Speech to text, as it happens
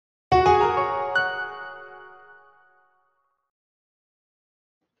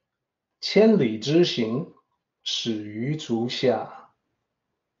千里之行，始于足下.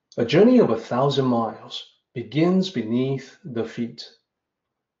 A journey of 1,000 miles begins beneath the feet.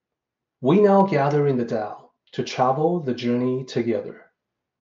 We now gather in the Tao to travel the journey together.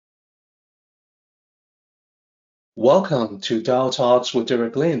 Welcome to Tao Talks with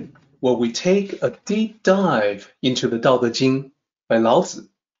Derek Lin, where we take a deep dive into the Tao Te Ching by Lao Tzu.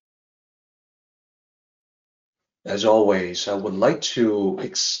 As always, I would like to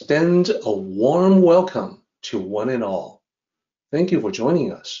extend a warm welcome to one and all. Thank you for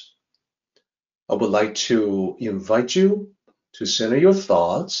joining us. I would like to invite you to center your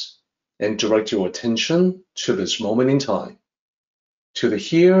thoughts and direct your attention to this moment in time, to the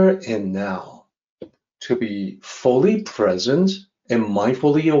here and now, to be fully present and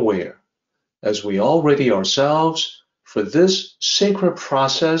mindfully aware as we all ready ourselves for this sacred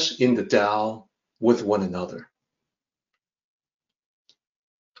process in the Tao with one another.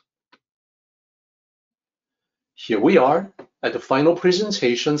 Here we are at the final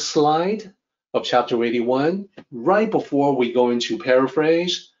presentation slide of chapter 81, right before we go into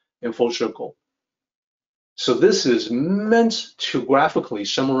paraphrase and full circle. So this is meant to graphically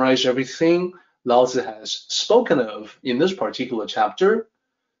summarize everything Lao Tzu has spoken of in this particular chapter.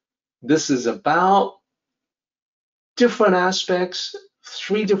 This is about different aspects,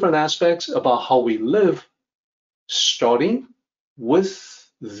 3 different aspects about how we live, starting with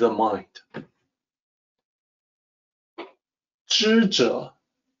the mind. 知者,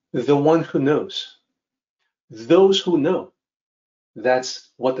 the one who knows. Those who know. That's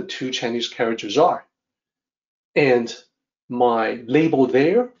what the 2 Chinese characters are. And my label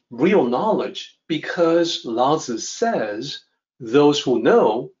there, real knowledge, because Lao Tzu says those who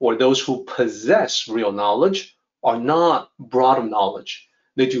know or those who possess real knowledge are not broad knowledge.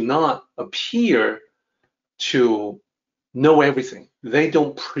 They do not appear to know everything. They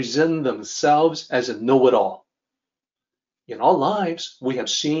don't present themselves as a know-it-all. In our lives, we have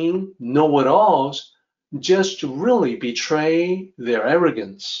seen know-it-alls just really betray their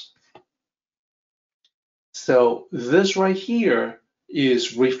arrogance. So this right here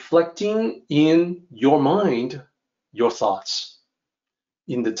is reflecting in your mind, your thoughts.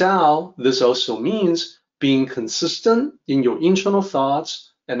 In the Tao, this also means being consistent in your internal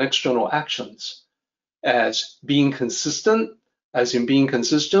thoughts and external actions. As being consistent, as in being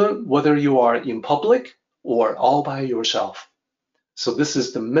consistent whether you are in public or all by yourself. So this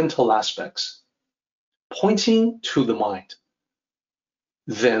is the mental aspects, pointing to the mind.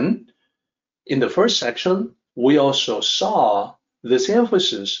 Then, in the first section, we also saw this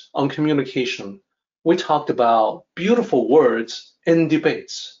emphasis on communication. We talked about beautiful words and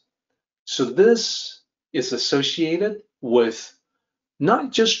debates. So this is associated with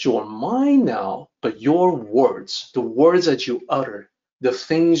not just your mind now, but your words, the words that you utter, the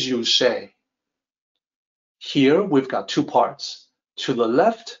things you say. Here we've got 2 parts. To the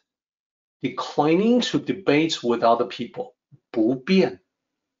left, declining to debate with other people, 不辩.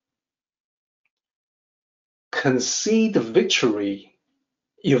 Concede victory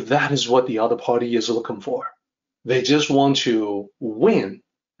if that is what the other party is looking for. They just want to win.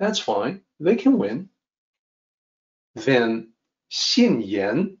 That's fine. They can win. Then 信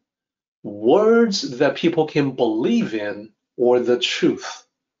言, words that people can believe in or the truth.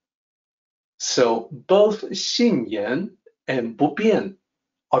 So both 信言 and 不辩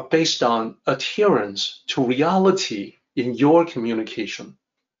are based on adherence to reality in your communication.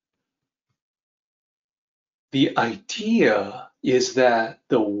 The idea is that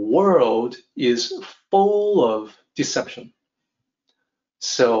the world is full of deception.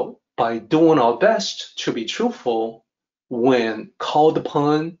 So by doing our best to be truthful, when called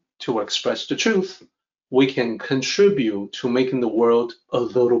upon to express the truth, we can contribute to making the world a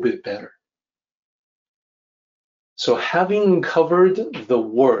little bit better. So having covered the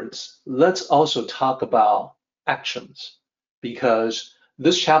words, let's also talk about actions, because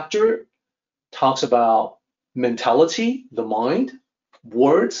this chapter talks about mentality, the mind,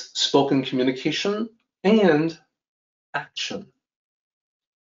 words, spoken communication, and action.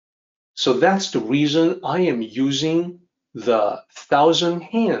 So that's the reason I am using the 1,000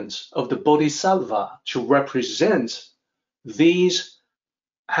 hands of the Bodhisattva to represent these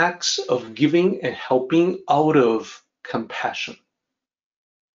acts of giving and helping out of compassion.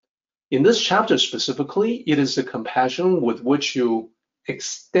 In this chapter specifically, it is the compassion with which you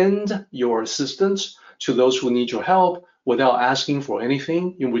extend your assistance to those who need your help without asking for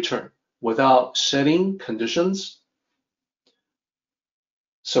anything in return, without setting conditions.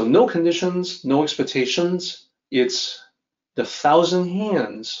 So no conditions, no expectations. It's the 1,000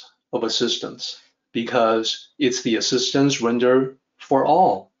 hands of assistance, because it's the assistance rendered for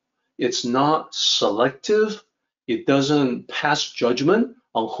all. It's not selective. It doesn't pass judgment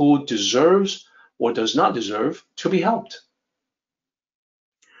on who deserves or does not deserve to be helped.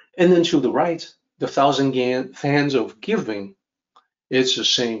 And then to the right, the thousand hands of giving. It's the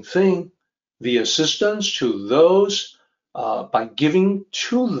same thing. The assistance to those by giving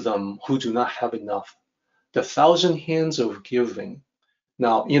to them who do not have enough. The thousand hands of giving.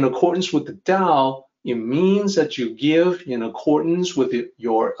 Now, in accordance with the Tao, it means that you give in accordance with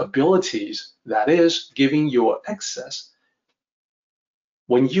your abilities, that is, giving your excess.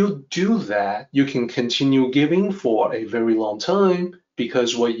 When you do that, you can continue giving for a very long time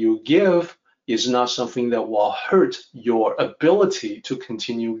because what you give is not something that will hurt your ability to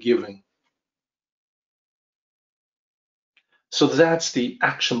continue giving. So that's the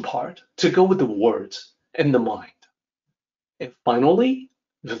action part, to go with the words and the mind. And finally,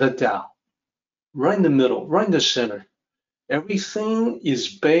 the Tao, right in the middle, right in the center. Everything is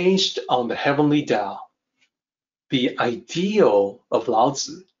based on the heavenly Tao, the ideal of Lao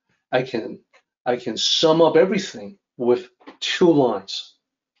Tzu. I can sum up everything with two lines.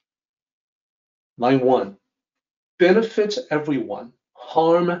 Line 1, benefit everyone,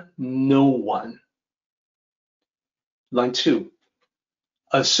 harm no one. Line 2,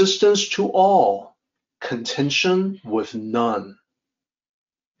 assistance to all, contention with none.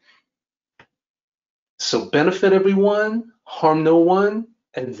 So benefit everyone, harm no one,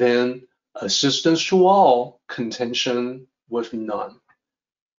 and then assistance to all, contention with none.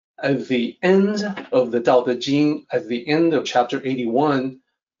 At the end of the Tao Te Ching, at the end of chapter 81,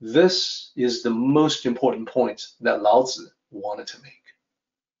 this is the most important point that Lao Tzu wanted to make.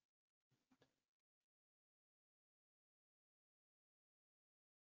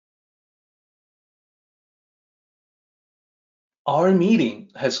 Our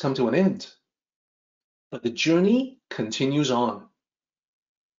meeting has come to an end, but the journey continues on.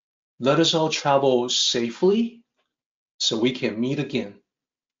 Let us all travel safely so we can meet again.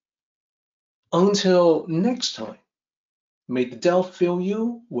 Until next time, may the Tao fill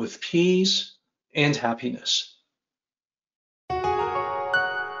you with peace and happiness.